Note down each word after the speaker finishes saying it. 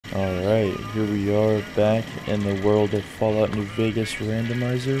we are back in the world of Fallout New Vegas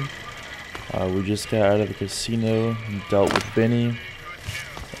Randomizer. We just got out of the casino and dealt with Benny,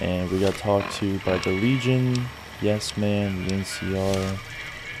 and we got talked to by the Legion, Yes Man, the NCR,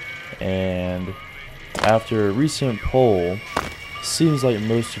 and after a recent poll, seems like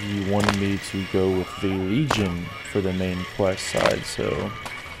most of you wanted me to go with the Legion for the main quest side, so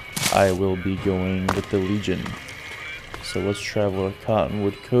I will be going with the Legion. So let's travel to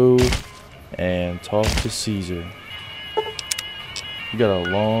Cottonwood Cove and talk to Caesar. We got a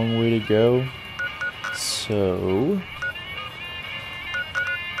long way to go, so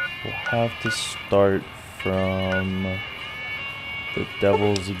we'll have to start from the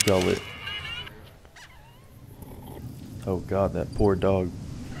Devil's Gullet. Oh god, that poor dog.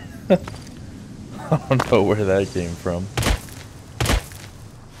 I don't know where that came from.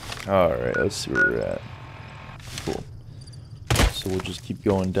 Alright, let's see where we're at. Cool. So we'll just keep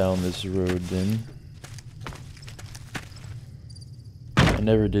going down this road then. I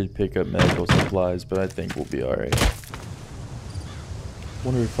never did pick up medical supplies, but I think we'll be alright.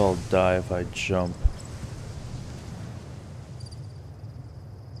 Wonder if I'll die if I jump.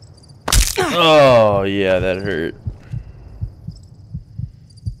 Oh yeah, that hurt.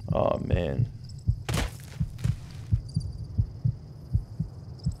 Oh man.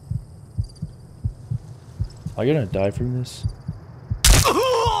 Am I gonna die from this?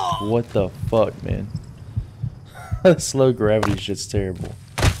 What the fuck, man? Slow gravity shit's terrible.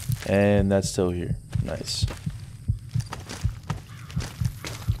 And that's still here. Nice.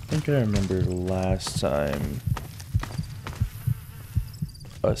 I think I remember last time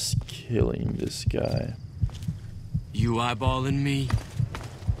us killing this guy. You eyeballing me?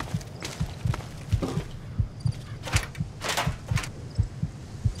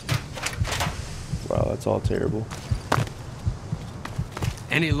 Wow, that's all terrible.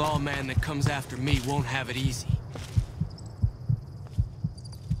 Any lawman that comes after me won't have it easy.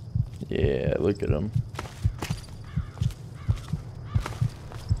 Yeah, look at him.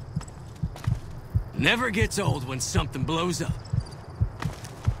 Never gets old when something blows up.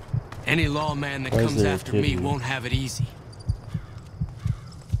 Any lawman that Why is comes there a after kid me here? won't have it easy.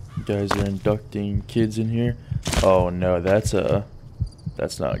 You guys are inducting kids in here? Oh no, that's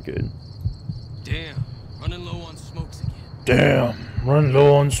not good. Damn, running low on smokes again. Damn, run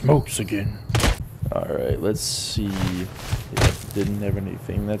low on smokes again. Alright, let's see. Yeah, didn't have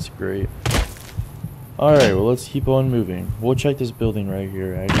anything, that's great. Alright, well let's keep on moving. We'll check this building right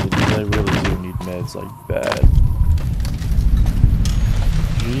here actually, because I really do need meds like bad.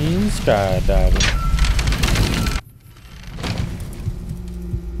 Green skydiving.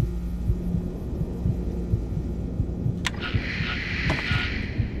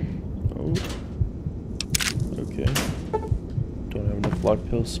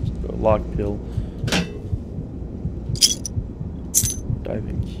 Lock pill.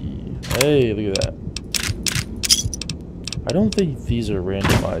 Diving key. Hey, look at that. I don't think these are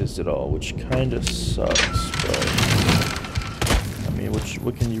randomized at all, which kind of sucks, but I mean,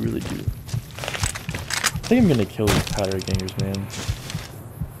 what can you really do? I think I'm gonna kill these powder gangers, man.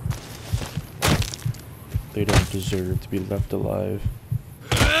 They don't deserve to be left alive.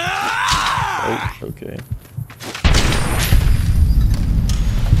 Oh, okay.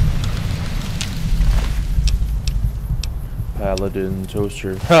 Paladin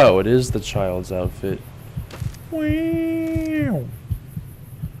toaster. Oh, it is the child's outfit. Wow.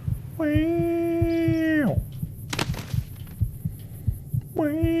 Wow.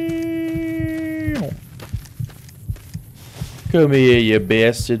 Wow. Come here, you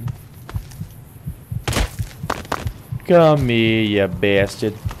bastard. Come here, you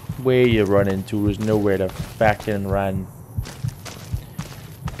bastard. Where you running to? There's nowhere to fucking run.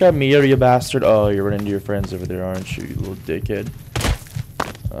 Come here, you bastard. Oh, you're running to your friends over there, aren't you, you little dickhead?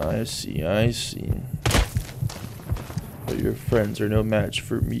 I see, I see. But your friends are no match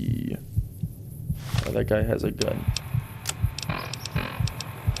for me. Oh, that guy has a gun.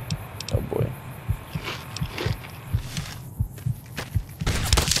 Oh boy.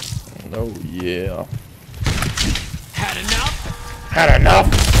 Oh yeah. Had enough? Had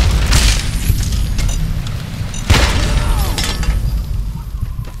enough!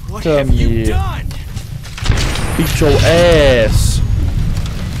 What Come have you here. done? Beat your ass,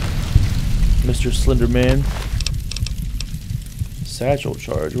 Mr. Slenderman. Satchel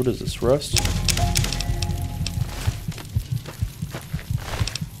charge. What is this, rust?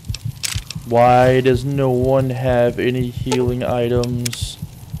 Why does no one have any healing items?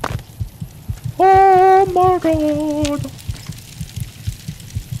 Oh my god!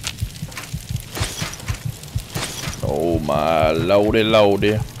 Oh my lordy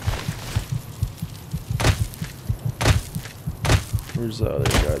lordy. Where's the other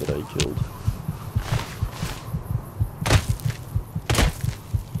guy that I killed?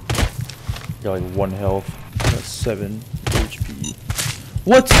 Got like 1 health. Got 7 HP.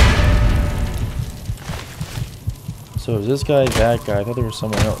 What? So is this guy that guy? I thought there was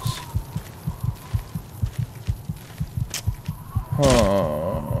someone else.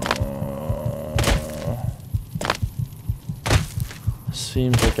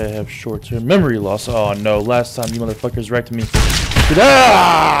 Seems like I have short-term memory loss. Oh no, last time you motherfuckers wrecked me.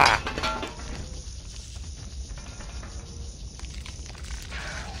 Ah!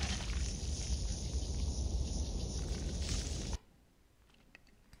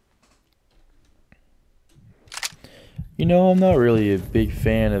 You know, I'm not really a big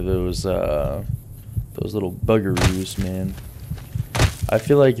fan of those little buggeroos, man. I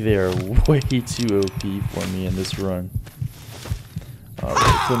feel like they are way too OP for me in this run. Alright,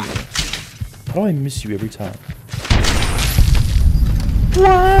 come here. How do I miss you every time?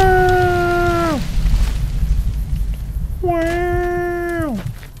 Wow! Wow!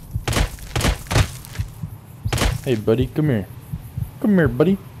 Hey, buddy, come here. Come here,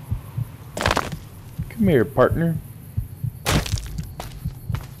 buddy. Come here, partner.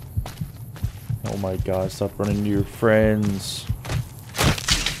 Oh my god, stop running into your friends.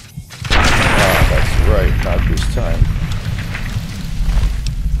 Ah, that's right, not this time.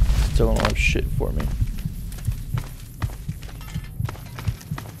 Still don't have shit for me.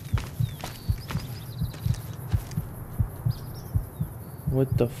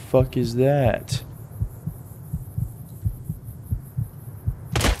 What the fuck is that?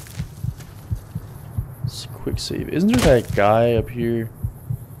 It's a quick save. Isn't there that guy up here?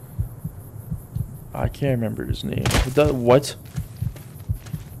 I can't remember his name. What?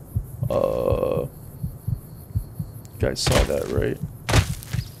 You guys saw that, right?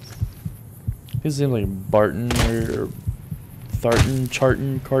 His name like Barton or Tharton,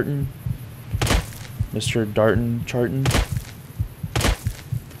 Charton, Carton? Mr. Darton, Charton?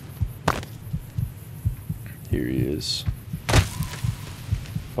 Here he is.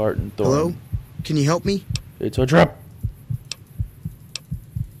 Barton Thorn. Hello? Can you help me? It's a trap!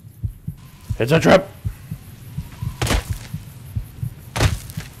 It's a trap!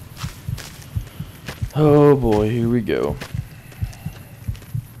 Oh boy, here we go.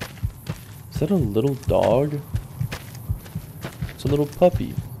 Is that a little dog? It's a little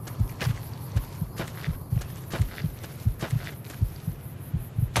puppy.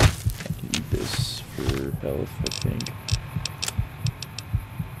 I can eat this for health, I think.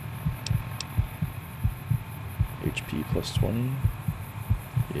 HP plus 20.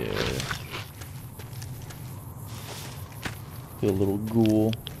 Yeah. Be a little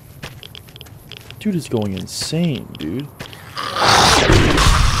ghoul. Dude is going insane, dude.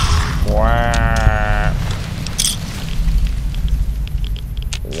 Wah.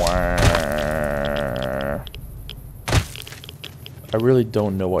 Wah. I really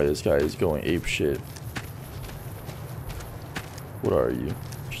don't know why this guy is going ape shit. What are you?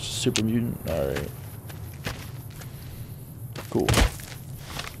 Just a super mutant? Alright. Cool.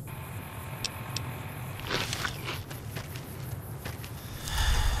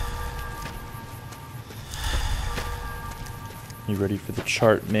 You ready for the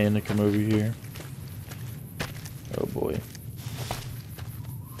chart man to come over here? Oh boy.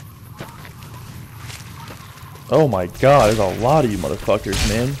 Oh my god, there's a lot of you motherfuckers,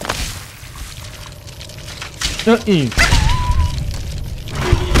 man.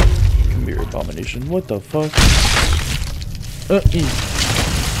 Come here, abomination. What the fuck?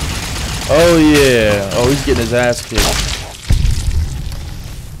 Oh yeah. Oh, he's getting his ass kicked.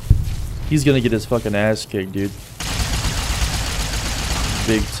 He's gonna get his fucking ass kicked, dude.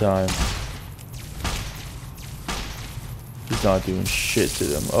 Big time. He's not doing shit to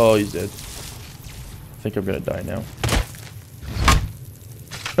them. Oh, he's dead. I think I'm gonna die now.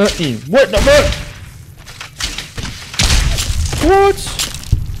 What the fuck? What?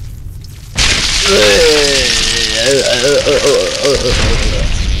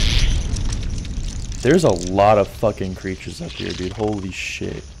 There's a lot of fucking creatures up here, dude. Holy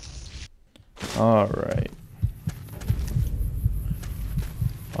shit. Alright.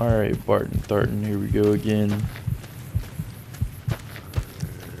 Alright, Barton Tharton, here we go again.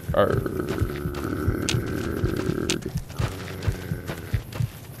 Arrgh.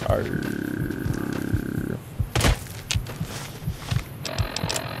 Arrgh.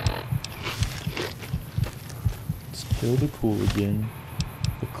 Let's kill the ghoul again.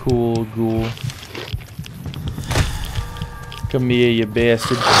 The cool ghoul. Come here, you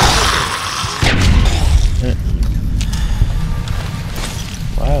bastard.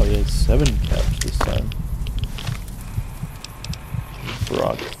 Wow, he had 7 caps this time.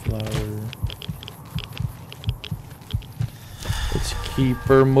 rock flower. Let's keep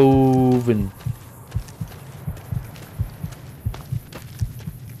her moving.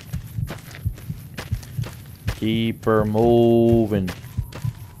 Keep her moving.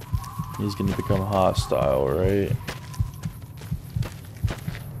 He's gonna become hostile, right?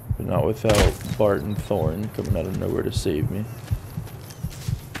 But not without Barton Thorn coming out of nowhere to save me.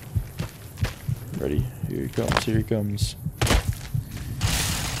 Ready? Here he comes, here he comes.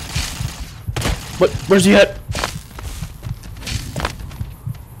 What? Where's he at?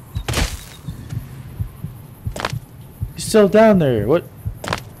 He's still down there. What?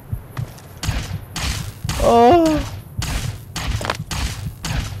 Oh!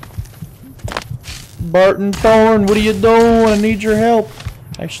 Barton Thorn, what are you doing? I need your help.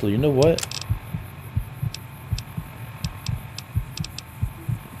 Actually, you know what?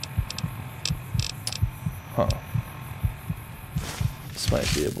 Huh. This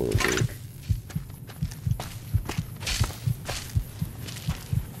might be able to work.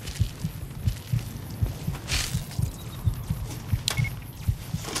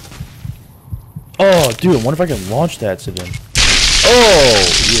 Oh, dude, I wonder if I can launch that to them. Oh,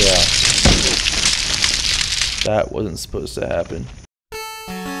 yeah. That wasn't supposed to happen.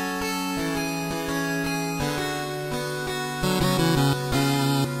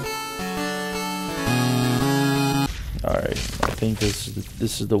 Alright, I think this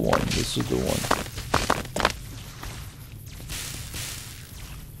is the one. This is the one.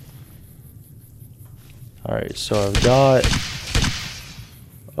 Alright, so I've got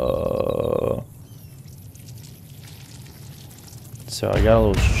so I got a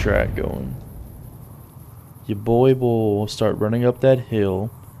little strat going. Your boy will start running up that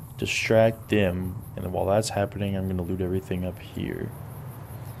hill, distract them, and then while that's happening, I'm gonna loot everything up here.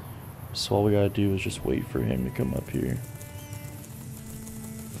 So all we gotta do is just wait for him to come up here.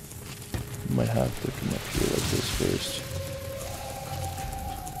 Might have to come up here like this first,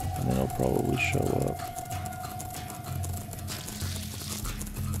 and then he'll probably show up.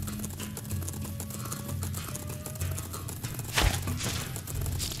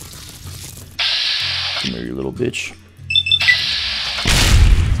 Come here, you little bitch.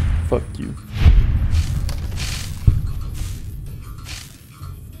 Fuck you.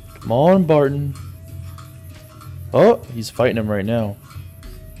 Come on, Barton. Oh, he's fighting him right now.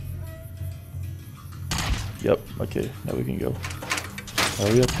 Yep, okay, now we can go.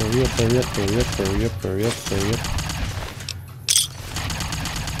 Hurry up, hurry up, hurry up, hurry up, hurry up, hurry up, hurry up.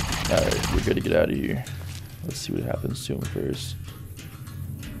 Alright, we're good to get out of here. Let's see what happens to him first.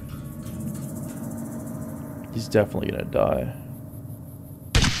 He's definitely gonna die.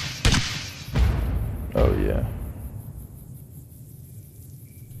 Oh yeah.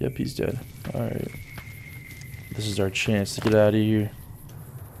 Yep, he's dead. Alright. This is our chance to get out of here.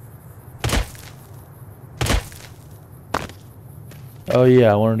 Oh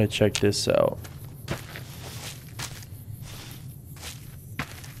yeah, I wanted to check this out.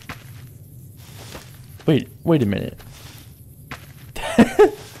 Wait a minute.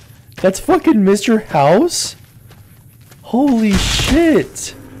 That's fucking Mr. House? Holy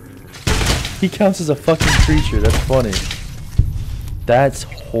shit! He counts as a fucking creature, that's funny. That's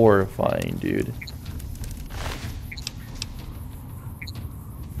horrifying, dude.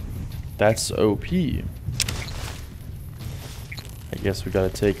 That's OP. I guess we gotta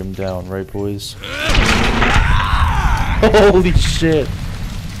take him down, right boys? Holy shit!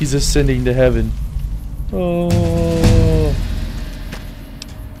 He's ascending to heaven. Oh.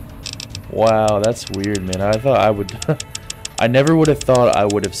 Wow, that's weird, man. I thought I would... I never would have thought I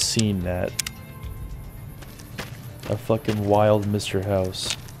would have seen that. A fucking wild Mr.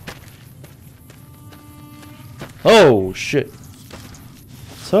 House. Oh, shit.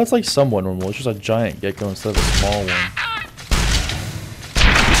 So that's like somewhat normal. It's just a giant gecko instead of a small one.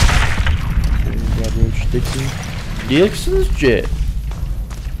 Okay, we got Roach Dixon. Dixon's jet.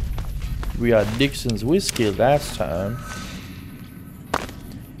 We got Dixon's whiskey last time.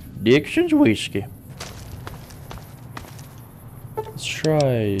 Dixon's whiskey. Let's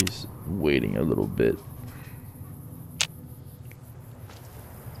try waiting a little bit.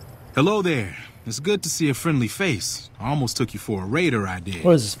 Hello there. It's good to see a friendly face. I almost took you for a raider, I did.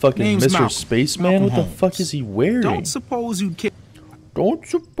 What is this fucking Name's Mr. Malcolm. Spaceman? What the fuck is he wearing? Don't suppose you'd care. Don't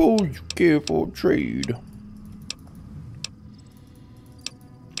suppose you care for a trade.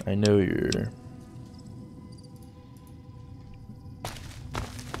 I know you're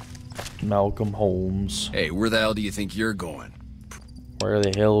Malcolm Holmes. Hey, where the hell do you think you're going? Where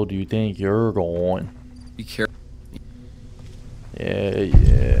the hell do you think you're going? Be careful. Yeah.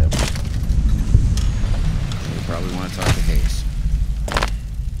 You probably want to talk to Hayes.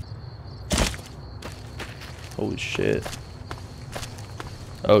 Holy shit.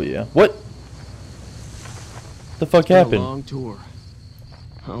 Oh yeah. What? The fuck Been a happened? long tour.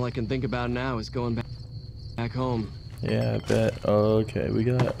 All I can think about now is going back home. Yeah, I bet. Okay, we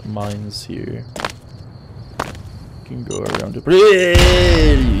got mines here. Can go around it pretty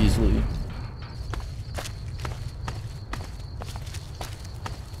easily.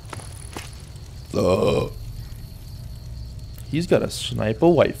 He's got a sniper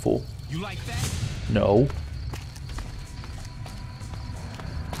rifle. You like that? No.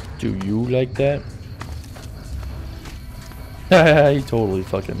 Do you like that? He totally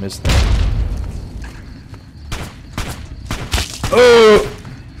fucking missed that. Oh!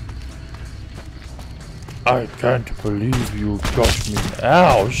 I can't believe you got me.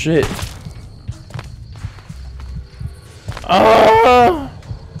 Ow, shit. Ah!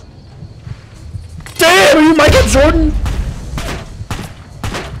 Damn, are you Michael Jordan?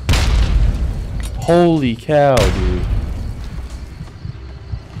 Holy cow, dude.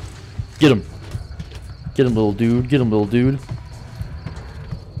 Get him. Get him, little dude. Get him, little dude.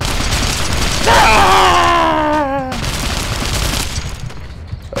 Ah!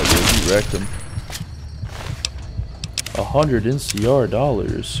 Oh, yeah, he wrecked him. 100 NCR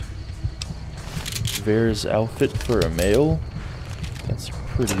dollars. Vera's outfit for a male. That's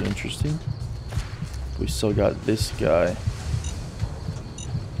pretty interesting. We still got this guy.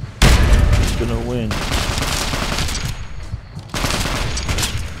 He's gonna win.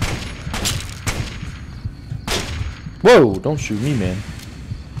 Whoa, don't shoot me, man.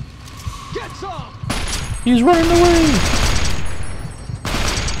 Get some! He's running away!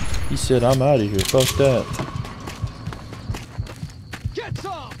 He said, I'm out of here. Fuck that. Get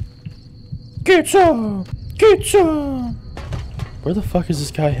some! Get some! Get some! Where the fuck is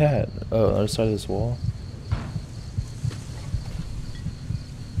this guy at? Oh, on the other side of this wall.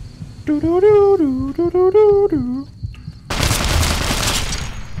 Do do do do do do do do.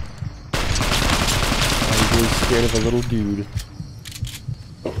 I'm really scared of a little dude.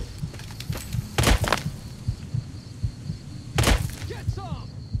 Get some!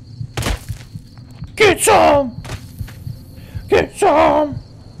 Get some! Get some!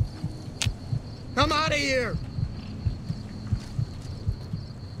 I'm out of here!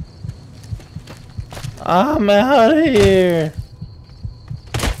 I'm out of here!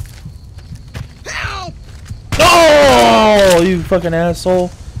 Help! Oh, you fucking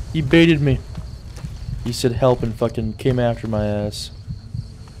asshole! You baited me. You said help and fucking came after my ass.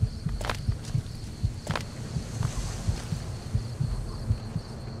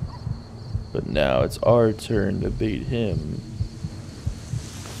 But now it's our turn to bait him.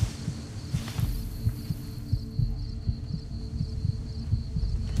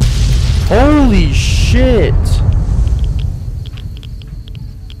 Holy shit!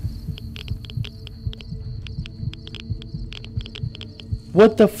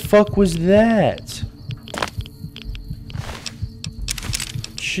 What the fuck was that?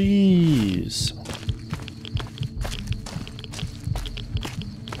 Jeez.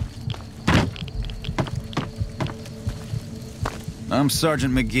 I'm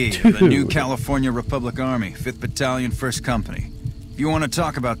Sergeant McGee, of the New Dude. California Republic Army, 5th Battalion, 1st Company. If you want to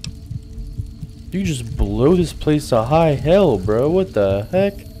talk about... You just blow this place to high hell, bro. What the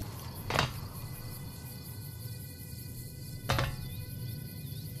heck?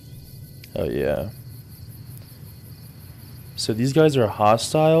 Oh, yeah. So these guys are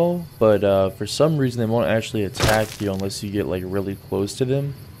hostile, but for some reason they won't actually attack you unless you get like really close to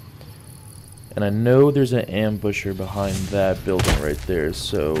them. And I know there's an ambusher behind that building right there,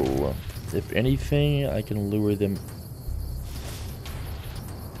 so if anything, I can lure them.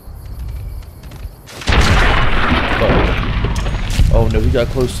 Oh no, he got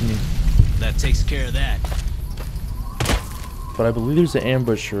close to me. That takes care of that. But I believe there's an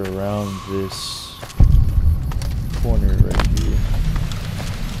ambusher around this corner right here.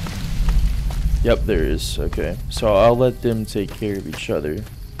 Yep, there is. Okay, so I'll let them take care of each other.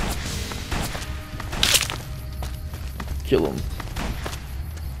 Kill him.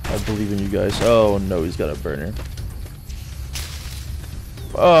 I believe in you guys. Oh no, he's got a burner.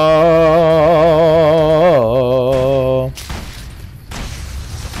 Oh.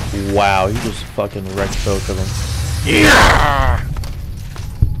 Wow, he just fucking wrecked both of them. Yeah!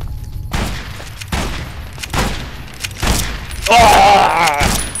 Ah!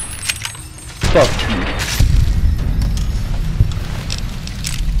 Fuck you.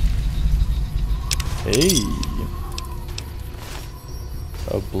 Hey.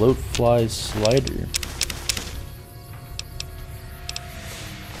 A bloatfly slider.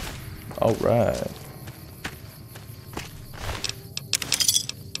 Alright.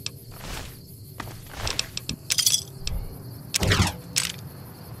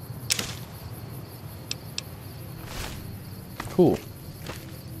 cool.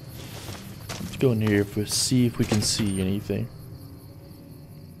 Let's go in here to see if we can see anything.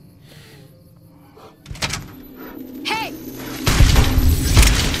 Hey!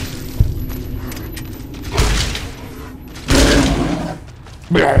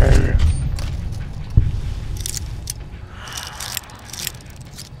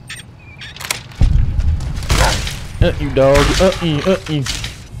 You dog.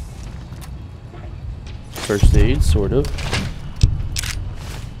 First aid, sort of.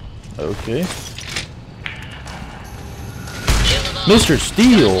 Okay. Mr.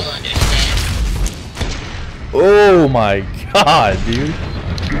 Steel! Oh my god, dude.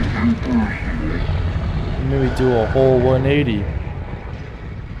 Maybe do a whole 180.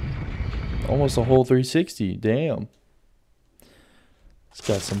 Almost a whole 360. Damn. It's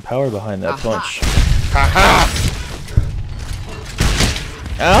got some power behind that punch. Haha!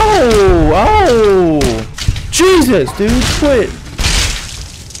 Ow! Ow! Jesus, dude, quit!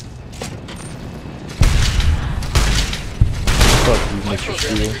 Fuck you, Mr.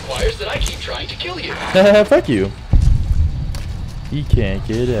 Steel. Requires that I keep trying to kill you. Fuck you. He can't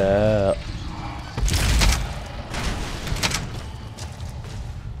get out.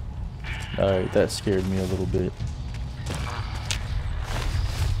 Alright, that scared me a little bit.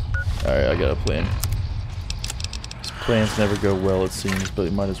 Alright, I got a plan. These plans never go well, it seems, but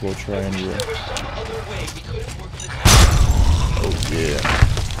you might as well try anyway. Oh, yeah.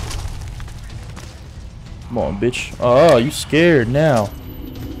 Come on, bitch. Oh, you scared now.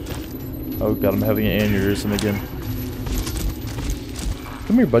 Oh, God, I'm having an aneurysm again.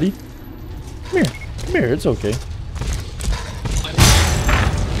 Come here, buddy. Come here. Come here, it's okay.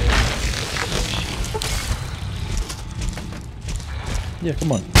 Yeah,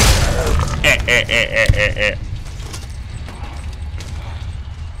 come on.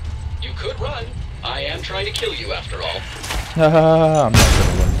 You could run. I am trying to kill you after all. I'm not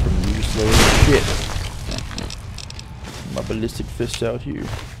gonna run from you, slow as shit. My ballistic fist out here.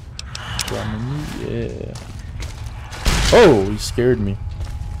 Yeah. Oh, he scared me.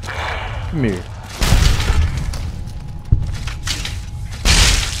 Come here.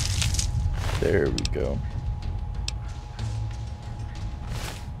 There we go.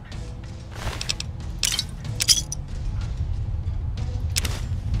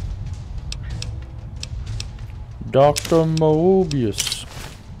 Dr. Mobius.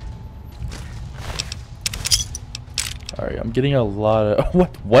 Alright, I'm getting a lot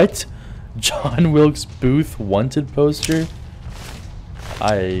of... What? John Wilkes Booth wanted poster?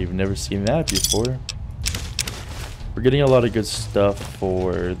 I've never seen that before. We're getting a lot of good stuff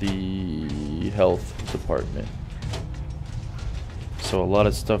for the health department. So a lot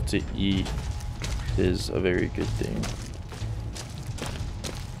of stuff to eat is a very good thing.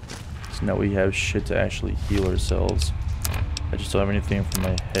 So now we have shit to actually heal ourselves. I just don't have anything for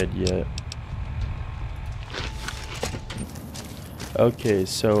my head yet. Okay,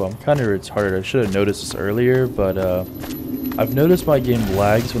 so I'm kind of retarded. I should have noticed this earlier, but I've noticed my game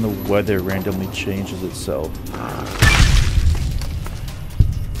lags when the weather randomly changes itself.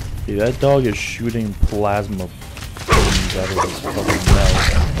 Okay, that dog is shooting plasma flames out of his fucking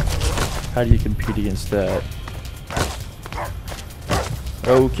mouth. How do you compete against that?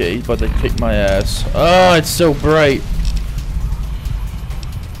 Okay, he's about to kick my ass. Oh, it's so bright.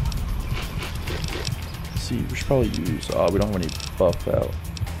 Let's see, we should probably use... Oh, we don't have any buff out.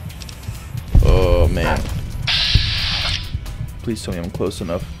 Oh, man. Please tell me I'm close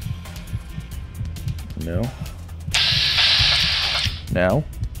enough. No. Now?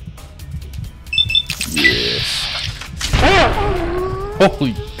 Yes.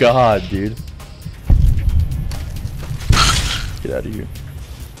 Holy God, dude. Get out of here.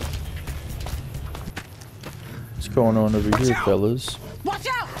 What's going on over here, fellas? Watch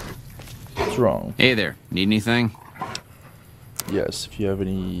out! What's wrong? Hey there, need anything? Yes, if you have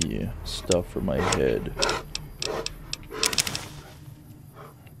any stuff for my head.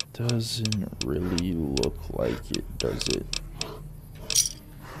 Doesn't really look like it, does it?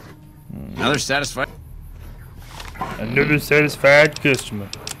 Another satisfied. Another satisfied customer.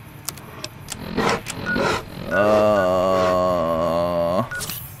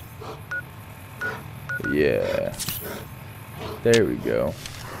 Yeah. There we go.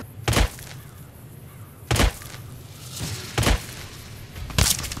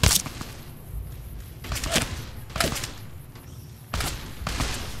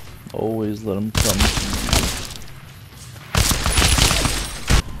 Always let them come.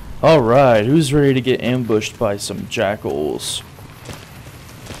 Alright, who's ready to get ambushed by some jackals?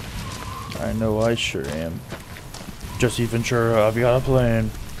 I know I sure am. Jesse Ventura, I've got a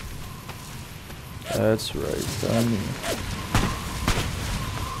plan. That's right, dummy.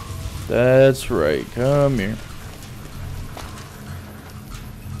 That's right. Come here.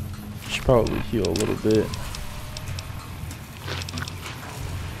 Should probably heal a little bit.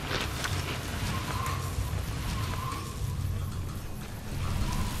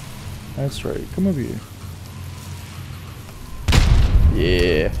 That's right. Come over here.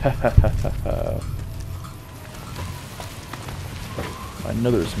 Yeah. I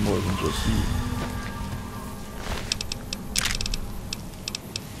know there's more than just you.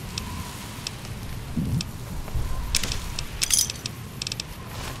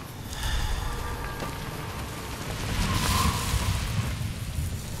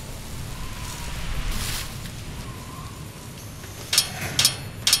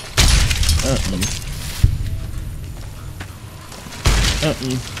 Oh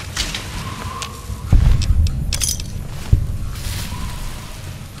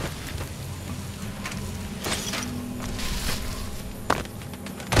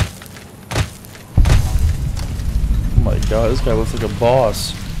my god, this guy looks like a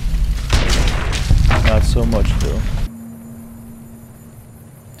boss. Not so much though.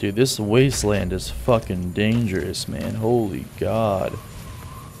 Dude, this wasteland is fucking dangerous, man. Holy god.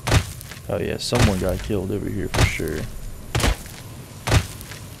 Oh yeah, someone got killed over here for sure.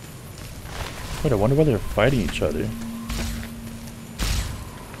 Wait, I wonder why they're fighting each other.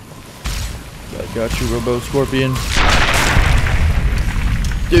 I got you, Robo Scorpion.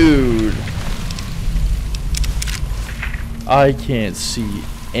 Dude. I can't see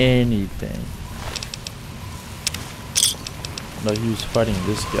anything. No, he was fighting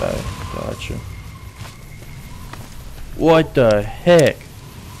this guy. Gotcha. What the heck?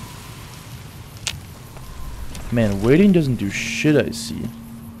 Man, waiting doesn't do shit, I see.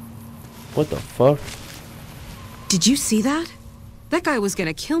 What the fuck? Did you see that? That guy was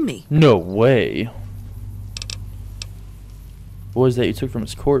gonna kill me. No way. What was that you took from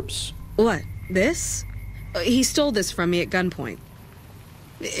his corpse? What? This? He stole this from me at gunpoint.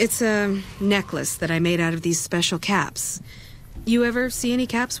 It's a necklace that I made out of these special caps. You ever see any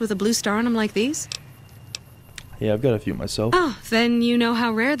caps with a blue star on them like these? Yeah, I've got a few myself. Oh, then you know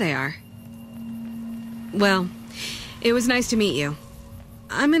how rare they are. Well, it was nice to meet you.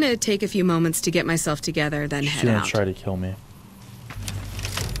 I'm gonna take a few moments to get myself together, then She's head gonna out. try to kill me.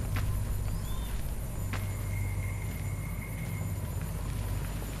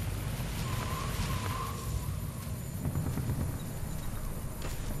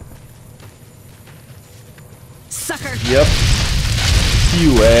 Sucker! Yep.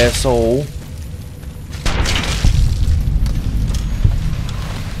 You asshole.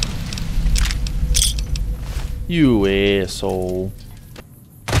 You asshole.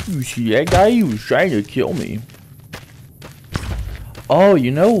 You see that guy? He was trying to kill me. Oh,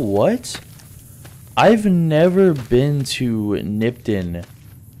 you know what? I've never been to Nipton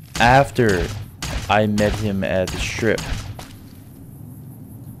after I met him at the strip.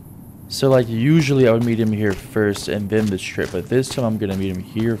 So like usually I would meet him here first and then the strip, but this time I'm gonna meet him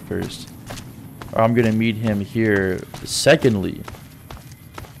here first. Or I'm gonna meet him here secondly.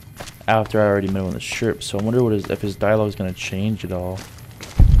 After I already met him on the strip, so I wonder what if his dialogue is gonna change at all.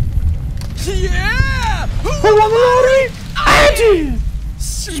 Yeah! I do!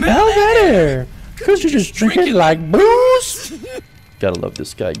 Smell that air! Cause you're just drinking like booze! Gotta love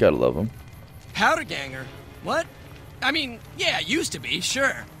this guy, gotta love him. Powder ganger? What? I mean, yeah, used to be,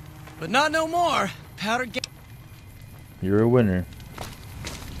 sure. But not no more. Powder ganger. You're a winner.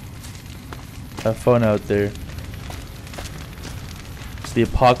 Have fun out there. It's the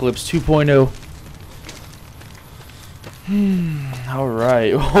Apocalypse 2.0.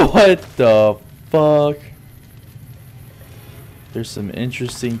 Alright, what the fuck? There's some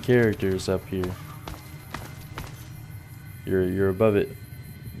interesting characters up here. You're above it.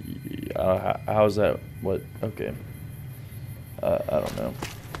 How's that? What? Okay. I don't know.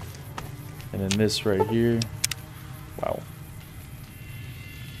 And then this right here. Wow.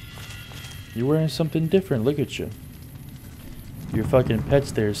 You're wearing something different. Look at you. Your fucking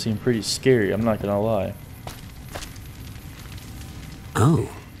pets there seem pretty scary. I'm not gonna lie. Oh,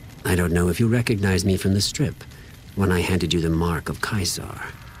 I don't know if you recognize me from the strip when I handed you the mark of Caesar.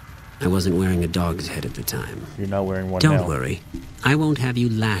 I wasn't wearing a dog's head at the time. You're not wearing one now. Don't worry. I won't have you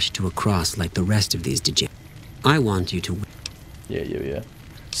lashed to a cross like the rest of these degenerates. I want you to... Yeah.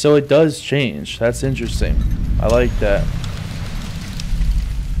 So it does change. That's interesting. I like that.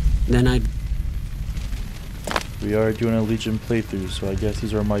 Then I... We are doing a Legion playthrough, so I guess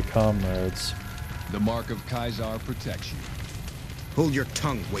these are my comrades. The mark of Caesar protects you. Hold your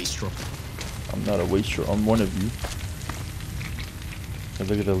tongue, wastrel. I'm not a wastrel. I'm one of you. And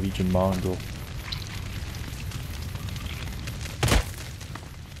look at the Legion Mongol.